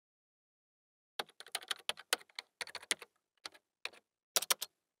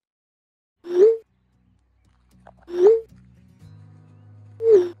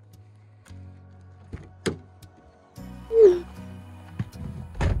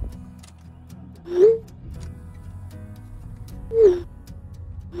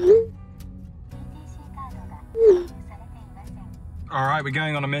Right, we're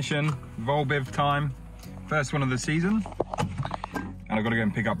going on a mission, Volbiv time, first one of the season, and I've got to go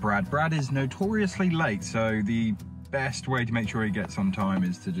and pick up Brad. Brad is notoriously late, so the best way to make sure he gets on time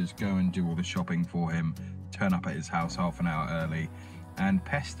is to just go and do all the shopping for him, turn up at his house half an hour early, and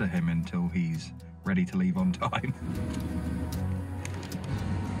pester him until he's ready to leave on time.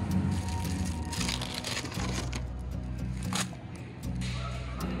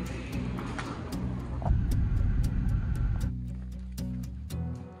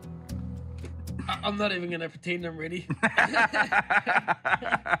 I'm not even going to pretend I'm ready.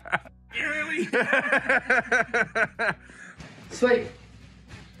 Really? Sweet.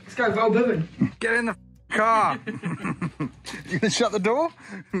 Let's go Volbivin. Get in the car. You gonna shut the door?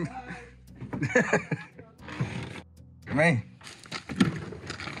 Me.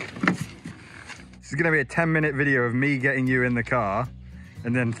 This is gonna be a 10-minute video of me getting you in the car,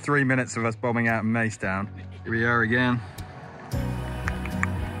 and then 3 minutes of us bombing out in Queenstown. Here we are again.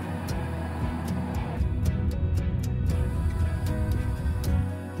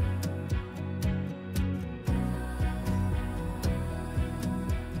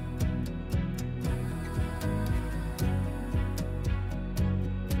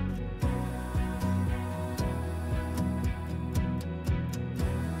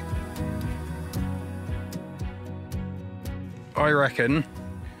 I reckon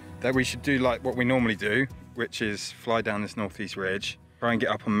that we should do like what we normally do, which is fly down this northeast ridge, try and get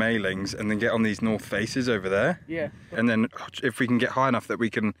up on Mailings, and then get on these north faces over there. Yeah. And then if we can get high enough that we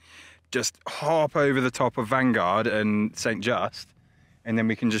can just hop over the top of Vanguard and St. Just, and then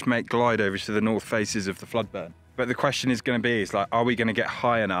we can just make glide over to the north faces of the Floodburn. But the question is going to be, is like, are we going to get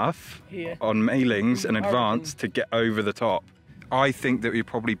high enough on Mailings and advance to get over the top? I think that we're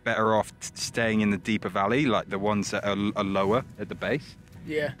probably better off staying in the deeper valley, like the ones that are lower at the base.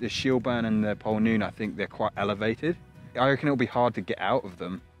 Yeah. The Shieldburn and the Pole Noon, I think they're quite elevated. I reckon it'll be hard to get out of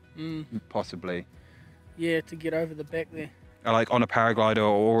them, possibly. Yeah, to get over the back there. Like on a paraglider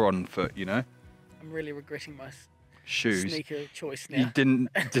or on foot, you know? I'm really regretting my shoes. Sneaker choice now. You didn't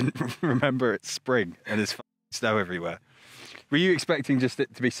remember it's spring and there's snow everywhere. Were you expecting just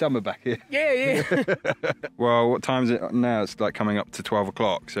it to be summer back here? Yeah, yeah. Well, what time is it now? It's like coming up to 12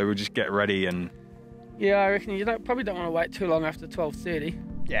 o'clock, so we'll just get ready and... Yeah, I reckon you probably don't want to wait too long after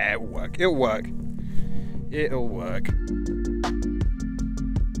 12:30. Yeah, it'll work. It'll work. It'll work.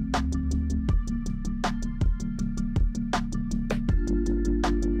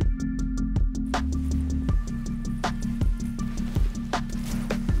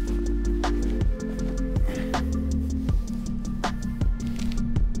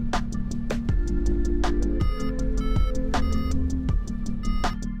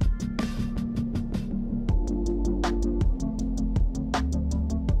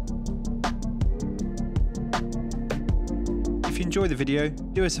 If you enjoy the video,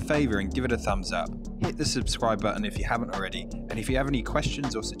 do us a favour and give it a thumbs up. Hit the subscribe button if you haven't already, and if you have any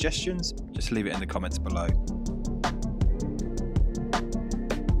questions or suggestions, just leave it in the comments below.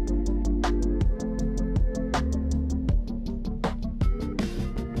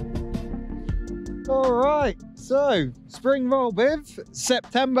 Alright, so spring Volbiv,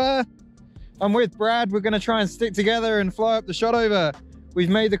 September. I'm with Brad. We're going to try and stick together and fly up the Shotover. We've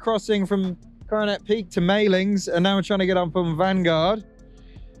made the crossing from Coronet Peak to Mailings, and now we're trying to get up on Vanguard,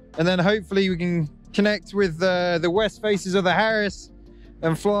 and then hopefully we can connect with the west faces of the Harris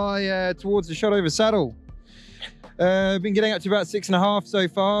and fly towards the Shotover Saddle. Been getting up to about 6.5 so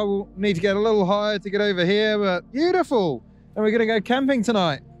far. We'll need to get a little higher to get over here, but beautiful. And we're going to go camping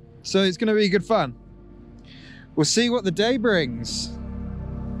tonight, so it's going to be good fun. We'll see what the day brings.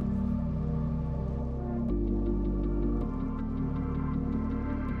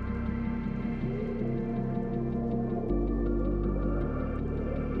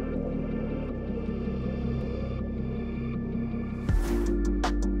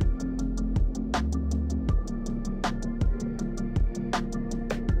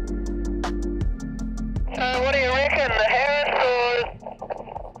 What do you reckon? The Harris, or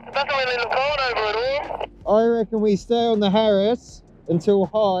it doesn't really look cold over at all? I reckon we stay on the Harris until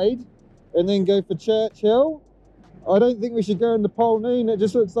Hyde and then go for Churchill. I don't think we should go in the Pole Noon. It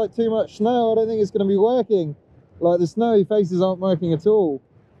just looks like too much snow. I don't think it's going to be working. Like, the snowy faces aren't working at all.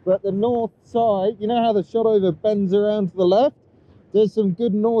 But the north side, you know how the Shotover bends around to the left? There's some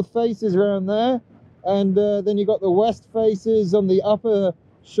good north faces around there. And then you got the west faces on the upper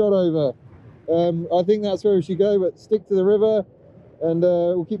Shotover. I think that's where we should go, but stick to the river, and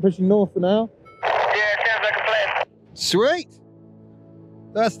we'll keep pushing north for now. Yeah, sounds like a plan. Sweet!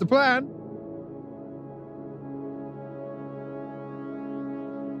 That's the plan.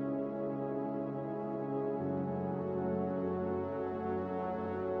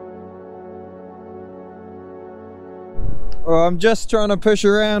 Well, I'm just trying to push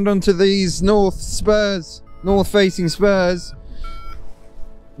around onto these north-facing spurs.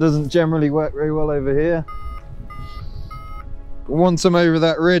 Doesn't generally work very well over here. But once I'm over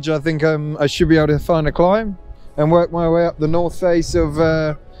that ridge, I think I should be able to find a climb and work my way up the north face of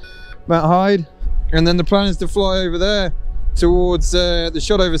Mount Hyde. And then the plan is to fly over there towards the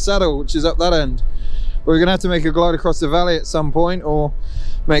Shotover Saddle, which is up that end. We're gonna have to make a glide across the valley at some point or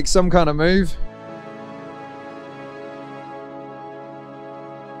make some kind of move.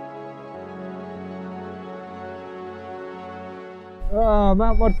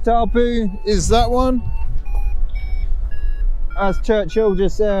 Mount Motatapu is that one. That's Churchill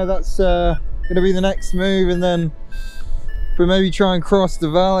just there. That's gonna be the next move, and then we maybe try and cross the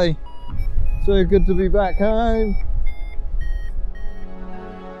valley. So good to be back home.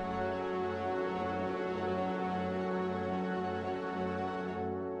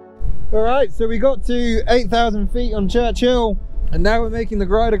 All right, so we got to 8,000 feet on Churchill, and now we're making the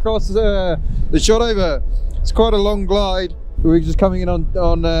glide across the Shotover. It's quite a long glide. We're just coming in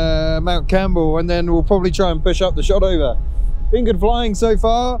on Mount Campbell, and then we'll probably try and push up the Shotover. Been good flying so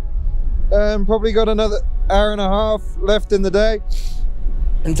far. Probably got another hour and a half left in the day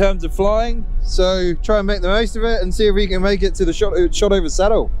in terms of flying. So try and make the most of it and see if we can make it to the Shotover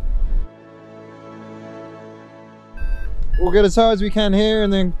Saddle. We'll get as high as we can here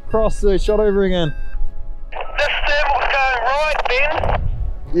and then cross the Shotover again. This thermal's going right, Ben.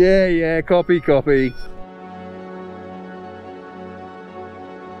 Yeah, copy.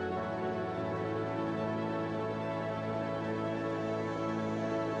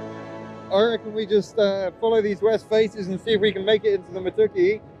 I reckon we just follow these west faces and see if we can make it into the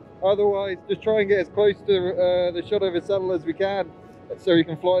Matuki. Otherwise, just try and get as close to the Shotover Saddle as we can, so we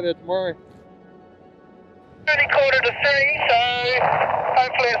can fly there tomorrow. Only 2:45, so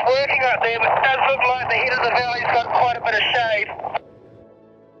hopefully it's working up there, but it does look like the head of the valley's got quite a bit of shade.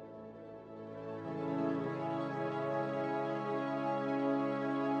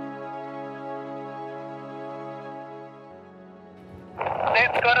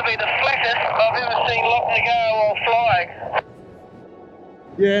 That's got to be the flattest I've ever seen lock and go while flying.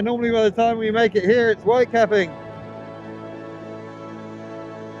 Yeah, normally by the time we make it here, it's white capping.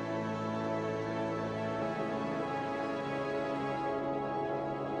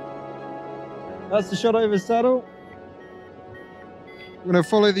 That's the Shotover Saddle. I'm going to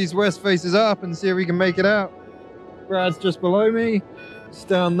follow these west faces up and see if we can make it out. Brad's just below me. It's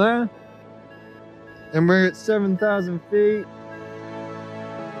down there. And we're at 7,000 feet.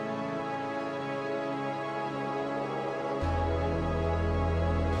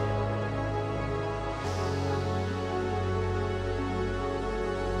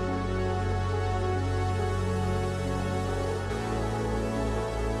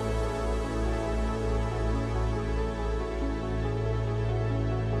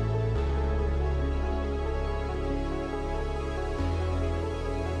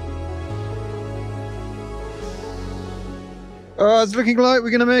 Oh, it's looking like we're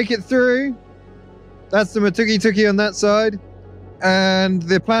going to make it through. That's the Matuki on that side. And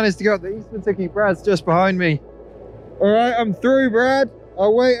the plan is to go up the East Matuki. Brad's just behind me. All right, I'm through, Brad.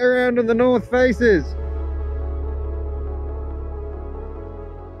 I'll wait around on the north faces.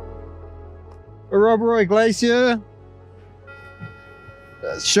 Rob Glacier.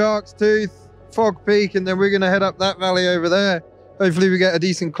 That's Shark's Tooth, Fog Peak, and then we're going to head up that valley over there. Hopefully we get a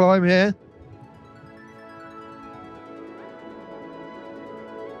decent climb here.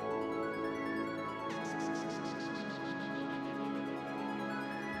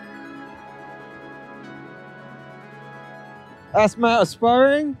 That's Mount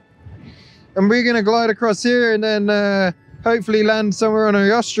Aspiring, and we're going to glide across here and then hopefully land somewhere on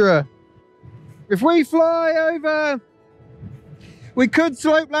Oyostra. If we fly over, we could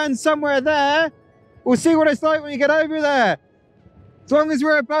slope land somewhere there. We'll see what it's like when you get over there. As long as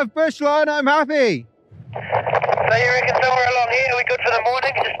we're above bushline, I'm happy. So you reckon somewhere along here we good for the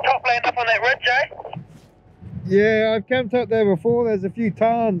morning? Just top land up on that ridge, eh? Yeah, I've camped up there before. There's a few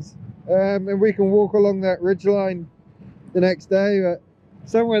tarns, and we can walk along that ridge line the next day, but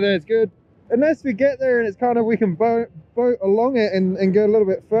somewhere there's good. Unless we get there and it's kind of, we can boat along it and go a little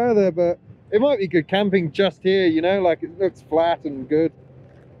bit further, but it might be good camping just here, you know, like it looks flat and good.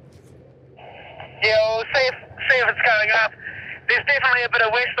 Yeah, we'll see if it's going up. There's definitely a bit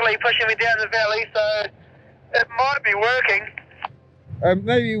of westerly pushing me down the valley, so it might be working.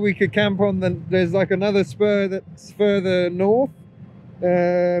 Maybe we could camp on there's like another spur that's further north.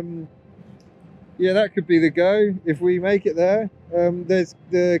 Yeah, that could be the go if we make it there. There's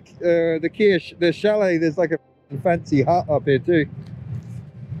the chalet. There's like a fancy hut up here too.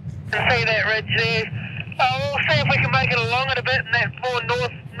 You see that ridge there? We'll see if we can make it along it a bit in that more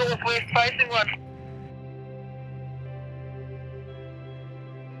northwest facing one.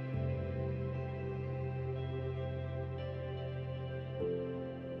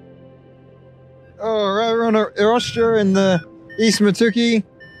 Alright, we're on Erostra in the East Matuki.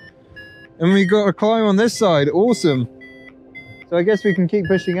 And we got a climb on this side. Awesome. So I guess we can keep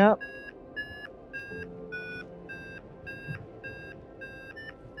pushing up.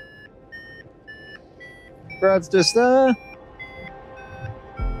 Brad's just there.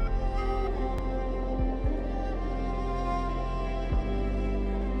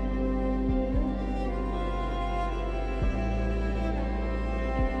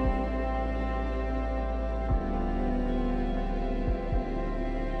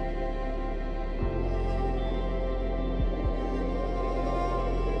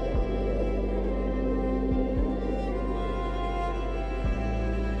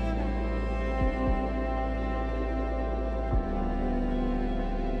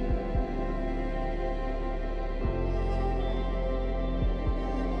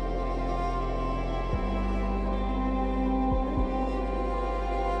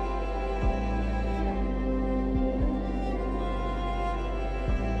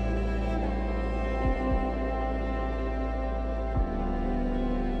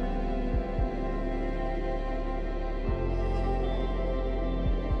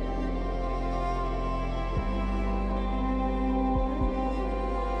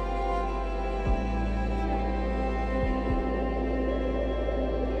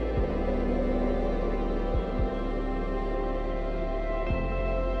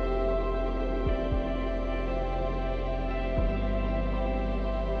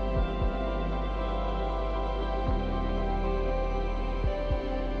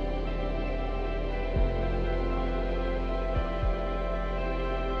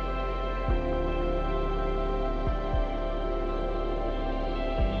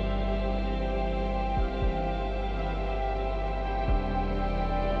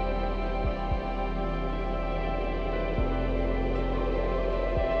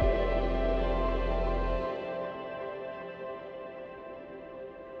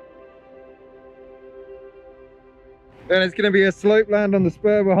 And it's going to be a slope land on the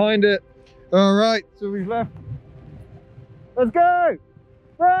spur behind it. All right, so we've left. Let's go!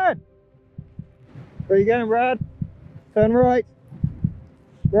 Brad! Where are you going, Brad? Turn right.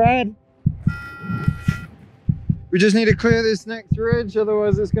 Brad! We just need to clear this next ridge,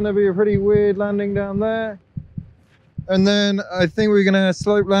 otherwise it's going to be a pretty weird landing down there. And then I think we're going to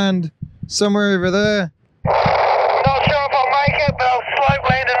slope land somewhere over there. Not sure if I'll make it, but I'll slope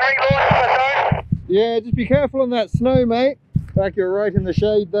land and relaunch if I don't. Yeah, just be careful on that snow, mate. Back, you're right in the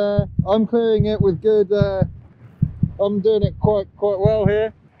shade there. I'm clearing it with good, I'm doing it quite well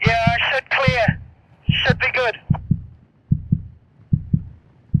here. Yeah, I should clear. Should be good.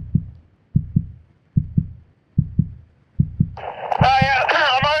 Oh yeah,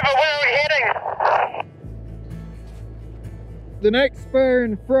 I'm over. Where are we heading? The next spur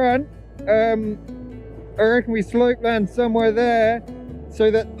in front, I reckon we slope land somewhere there, so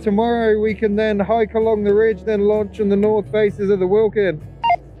that tomorrow we can then hike along the ridge, then launch on the north faces of the Wilkin.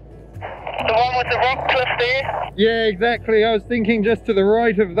 The one with the rock cliff there? Yeah, exactly. I was thinking just to the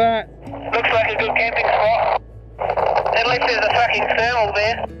right of that. Looks like a good camping spot. Unless there's a fucking thermal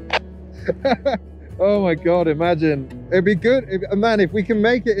there. Oh my god, imagine. It'd be good. Man, if we can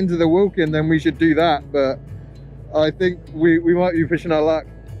make it into the Wilkin, then we should do that. But I think we might be pushing our luck.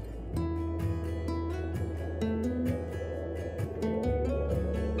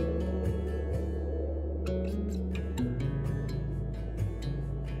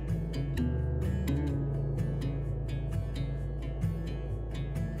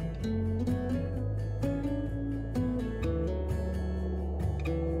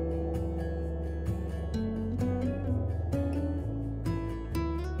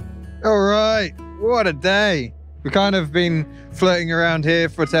 All right, what a day. We've kind of been flirting around here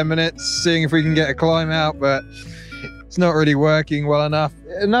for 10 minutes, seeing if we can get a climb out, but it's not really working well enough.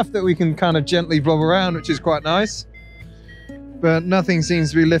 Enough that we can kind of gently blob around, which is quite nice. But nothing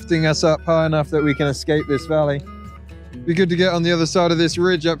seems to be lifting us up high enough that we can escape this valley. Be good to get on the other side of this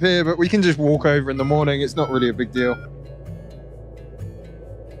ridge up here, but we can just walk over in the morning. It's not really a big deal.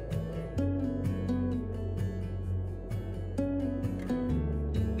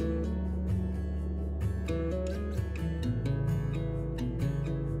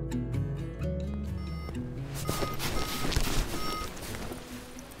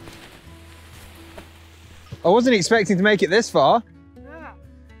 I wasn't expecting to make it this far. Yeah.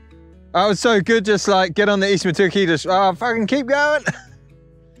 I was so good, just like get on the East Matuki, just fucking keep going.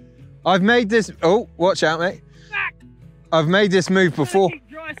 I've made this. Oh, watch out, mate. I've made this move before.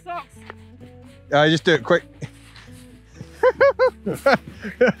 Dry socks. I just do it quick.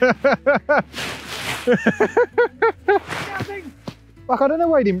 Fuck, I don't know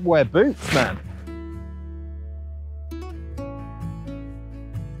why he didn't wear boots, man.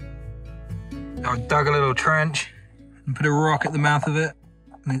 I dug a little trench and put a rock at the mouth of it,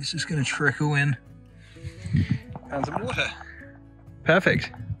 and it's just going to trickle in. And some water.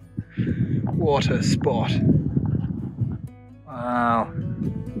 Perfect. Water spot. Wow.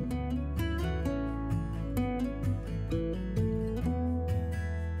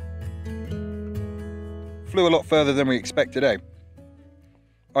 Flew a lot further than we expected, eh?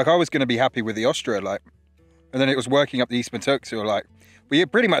 Like, I was going to be happy with the Austria, like, and then it was working up the East Matuk, so we were like, we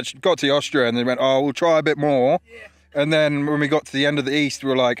pretty much got to the Austria and then went, oh, we'll try a bit more. Yeah. And then when we got to the end of the East, we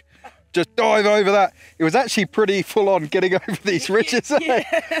were like, just dive over that. It was actually pretty full on getting over these ridges. Yeah.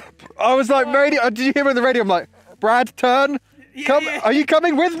 I was like, radio, did you hear on the radio? I'm like, Brad, turn. Come, are you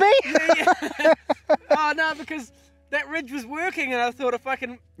coming with me? Oh, no, because that ridge was working and I thought if I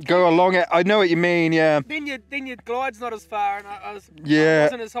can go along it. I know what you mean, yeah. Then your glide's not as far and I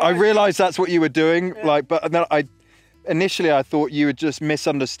wasn't as high. I realised that's what you were doing, like, but then initially I thought you had just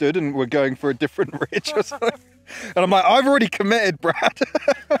misunderstood and were going for a different ridge or something. And I'm like, I've already committed, Brad.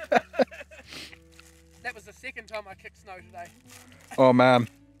 That was the second time I kicked snow today. Oh man,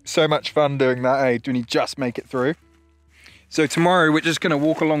 so much fun doing that, eh? When you just make it through. So tomorrow we're just gonna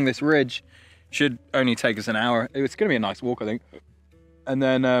walk along this ridge. Should only take us an hour. It's gonna be a nice walk, I think. And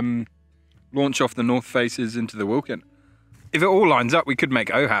then launch off the north faces into the Wilkin. If it all lines up, we could make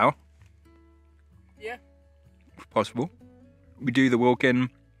Ohau. Yeah. If possible. We do the Wilkin,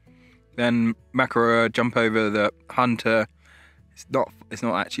 then Macra, jump over the Hunter. It's not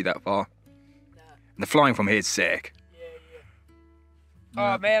actually that far. Nah. And the flying from here is sick.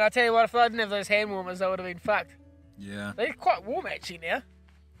 Yeah. Oh man, I tell you what, if I didn't have those hand warmers, I would have been fucked. Yeah. They're quite warm actually now.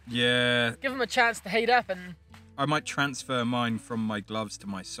 Yeah. Give them a chance to heat up and... I might transfer mine from my gloves to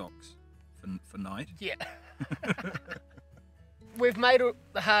my socks for night. Yeah. We've made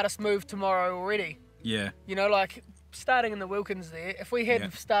the hardest move tomorrow already. Yeah. You know, like starting in the Wilkins there. If we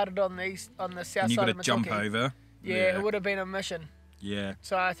had started on the south and side of Matuki, you got to jump over. Yeah, it would have been a mission. Yeah.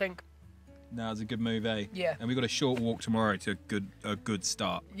 So I think... No, it's a good move, eh? Yeah. And we've got a short walk tomorrow to a good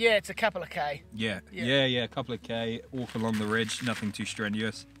start. Yeah, it's a couple of K. Yeah, a couple of K, walk along the ridge, nothing too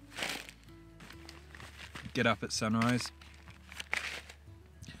strenuous. Get up at sunrise.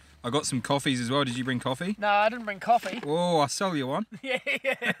 I got some coffees as well. Did you bring coffee? No, I didn't bring coffee. Oh, I'll sell you one. Yeah.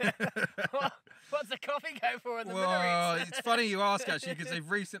 What's the coffee go for in the Well, it's funny you ask actually, because they've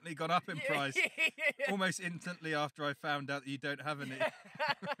recently gone up in price. Almost instantly after I found out that you don't have any.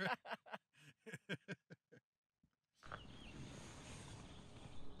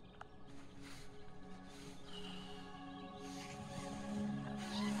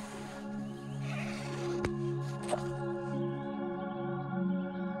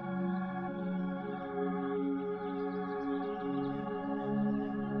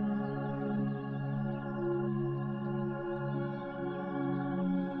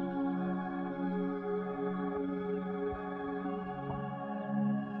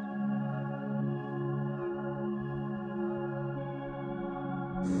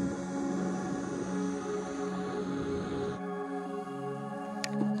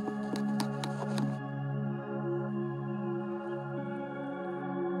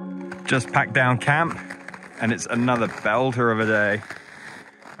 Just packed down camp, and it's another belter of a day.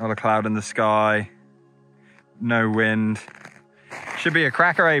 Not a cloud in the sky, no wind. Should be a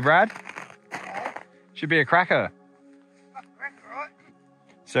cracker, eh, Brad? Should be a cracker.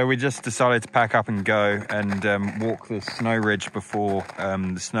 So we just decided to pack up and go and walk this snow ridge before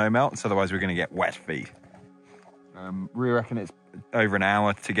the snow melts, otherwise we're going to get wet feet. We reckon it's over an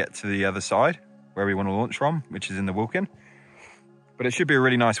hour to get to the other side, where we want to launch from, which is in the Wilkin. But it should be a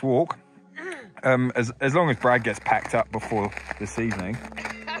really nice walk, as long as Brad gets packed up before this evening.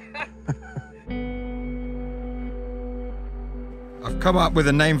 I've come up with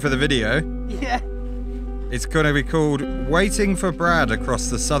a name for the video. Yeah. It's going to be called Waiting for Brad Across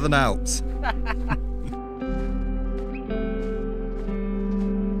the Southern Alps.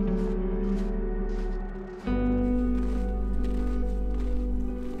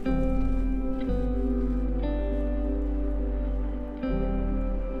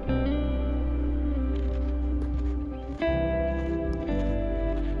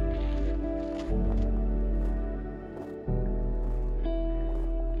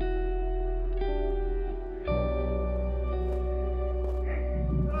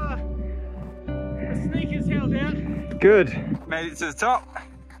 Good. Made it to the top.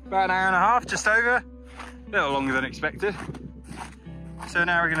 About an hour and a half, just over. A little longer than expected. So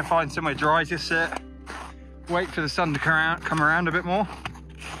now we're going to find somewhere dry to sit, wait for the sun to come around a bit more,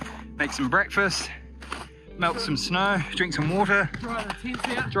 make some breakfast, melt some snow, drink some water,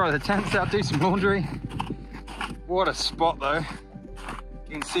 dry the tents out, do some laundry. What a spot though.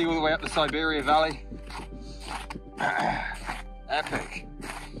 You can see all the way up the Siberia Valley. Epic.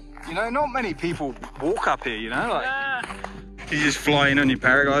 You know, not many people walk up here, you know, like you just fly in on your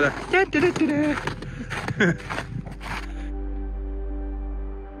paraglider.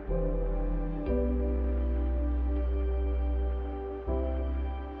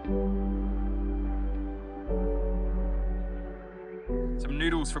 Some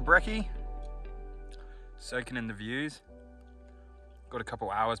noodles for brekkie, soaking in the views. Got a couple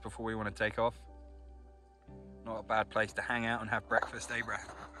hours before we want to take off. Not a bad place to hang out and have breakfast, eh, Brad?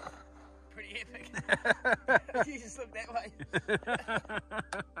 Pretty epic. You just look that way.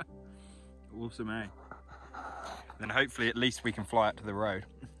 Awesome, eh? Then hopefully at least we can fly out to the road.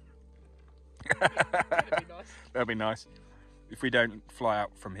 That'd be nice. That'd be nice. If we don't fly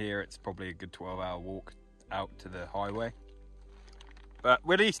out from here, it's probably a good 12-hour walk out to the highway. But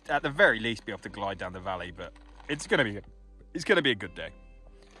we'll at the very least be able to glide down the valley. But it's gonna be a good day.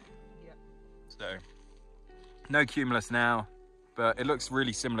 Yep. So no cumulus now, but it looks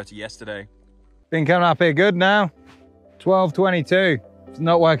really similar to yesterday. Been coming up here good now. 12:22. It's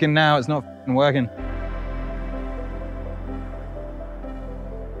not working now. It's not working.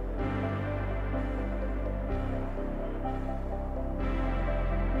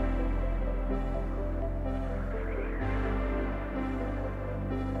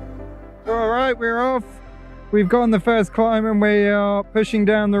 All right, we're off. We've gotten the first climb and we are pushing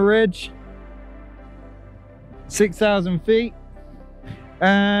down the ridge. 6,000 feet.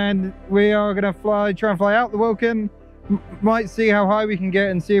 And we are gonna try and fly out the Wilkin. Might see how high we can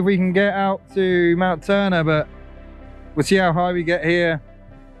get and see if we can get out to Mount Turner, but we'll see how high we get here.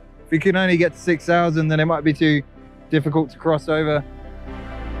 If we can only get to 6,000, then it might be too difficult to cross over.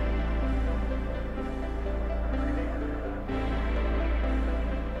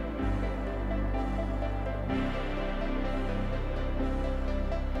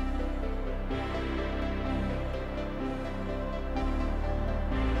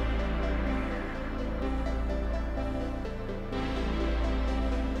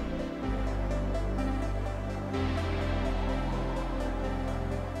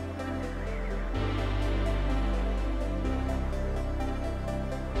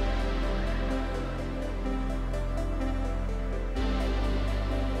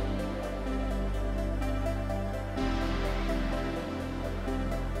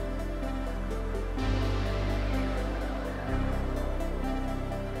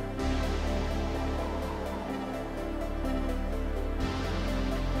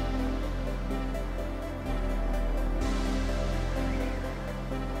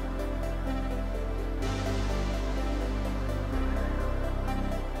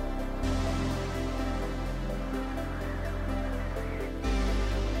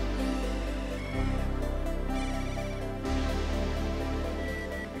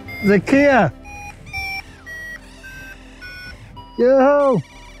 Zakia! Yo!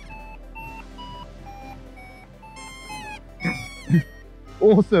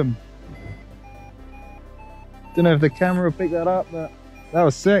 Awesome. Don't know if the camera will pick that up, but that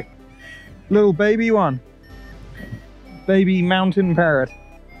was sick. Little baby one. Baby mountain parrot.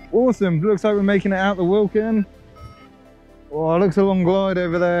 Awesome. Looks like we're making it out the Wilkin. Oh, it looks a long glide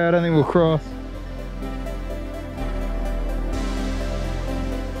over there. I don't think we'll cross.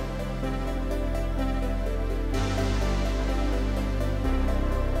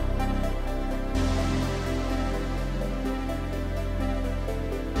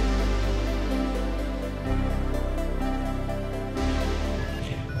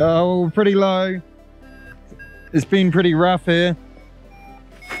 Oh, we're pretty low. It's been pretty rough here.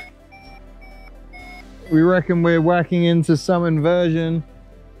 We reckon we're whacking into some inversion.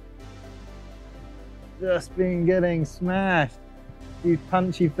 Just been getting smashed. These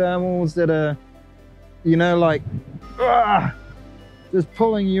punchy thermals that are, you know, like, just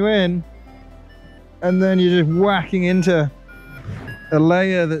pulling you in. And then you're just whacking into a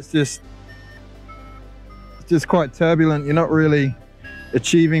layer that's just quite turbulent. You're not really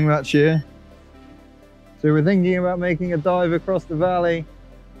achieving much here. So we're thinking about making a dive across the valley.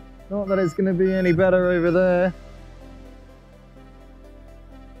 Not that it's going to be any better over there.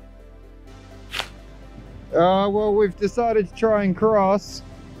 Well, we've decided to try and cross.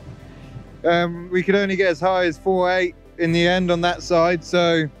 We could only get as high as 4.8 in the end on that side,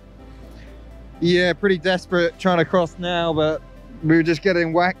 so yeah, pretty desperate trying to cross now, but we were just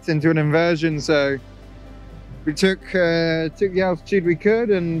getting whacked into an inversion, so we took the altitude we could,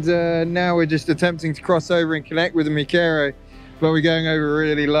 and now we're just attempting to cross over and connect with the Mikero, but we're going over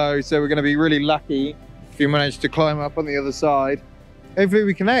really low, so we're going to be really lucky if we manage to climb up on the other side. Hopefully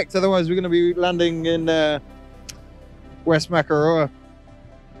we connect, otherwise we're going to be landing in West Makaroa.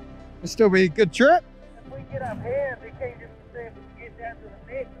 It'll still be a good trip. If we get up here, we can't just see if we can get down to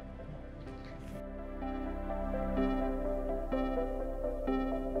the neck.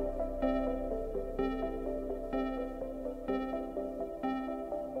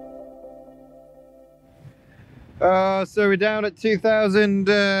 So we're down at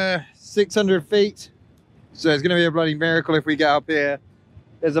 2,600 feet. So it's going to be a bloody miracle if we get up here.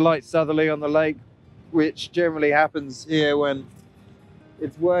 There's a light southerly on the lake, which generally happens here when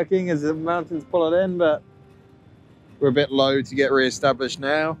it's working as the mountains pull it in, but we're a bit low to get re-established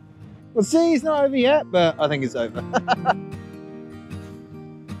now. We'll see, it's not over yet, but I think it's over.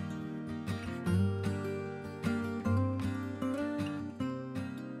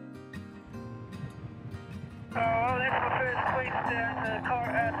 Oh, that's my first Queenstown to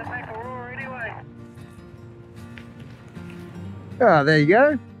Makaroa anyway. Ah, there you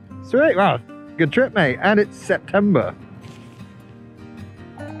go. Sweet, wow, good trip, mate. And it's September.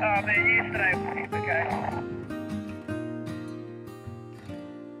 Oh man, yesterday was epic, eh?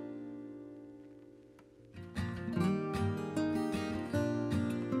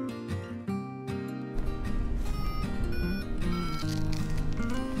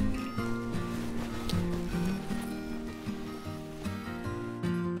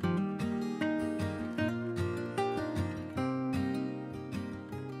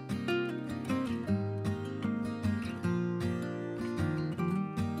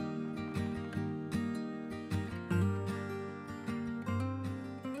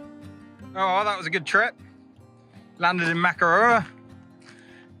 Oh, that was a good trip. Landed in Makaroa.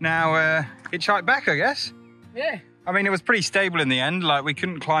 Now, hitchhike back, I guess. Yeah. I mean, it was pretty stable in the end. Like, we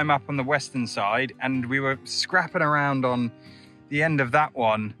couldn't climb up on the western side, and we were scrapping around on the end of that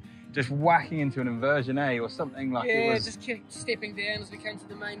one, just whacking into an inversion A or something like it was. Just kept stepping down as we came to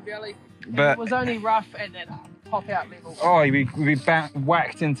the main valley. And But it was only rough at that pop-out level. oh, we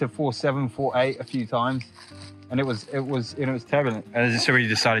whacked into 4.7, 4.8 a few times. And it was turbulent. So we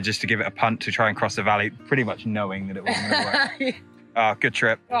decided just to give it a punt to try and cross the valley, pretty much knowing that it wasn't going to work. Oh, good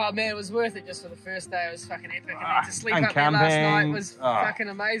trip. Oh man, it was worth it just for the first day. It was fucking epic. And then to sleep And up there last camping. night was fucking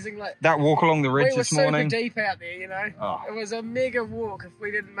amazing. Like, That walk along the ridge we were this morning. super deep out there, you know. Oh. It was a mega walk if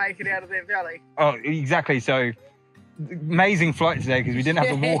we didn't make it out of that valley. Oh, exactly. So amazing flight today because we didn't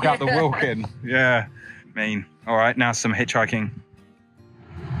have to walk out the Wilkin. Yeah, mean. All right, now some hitchhiking.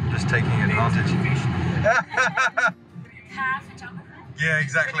 Just taking advantage. Yeah,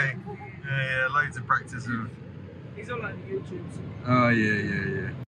 exactly. Yeah, loads of practice of. He's all over YouTube. Oh yeah.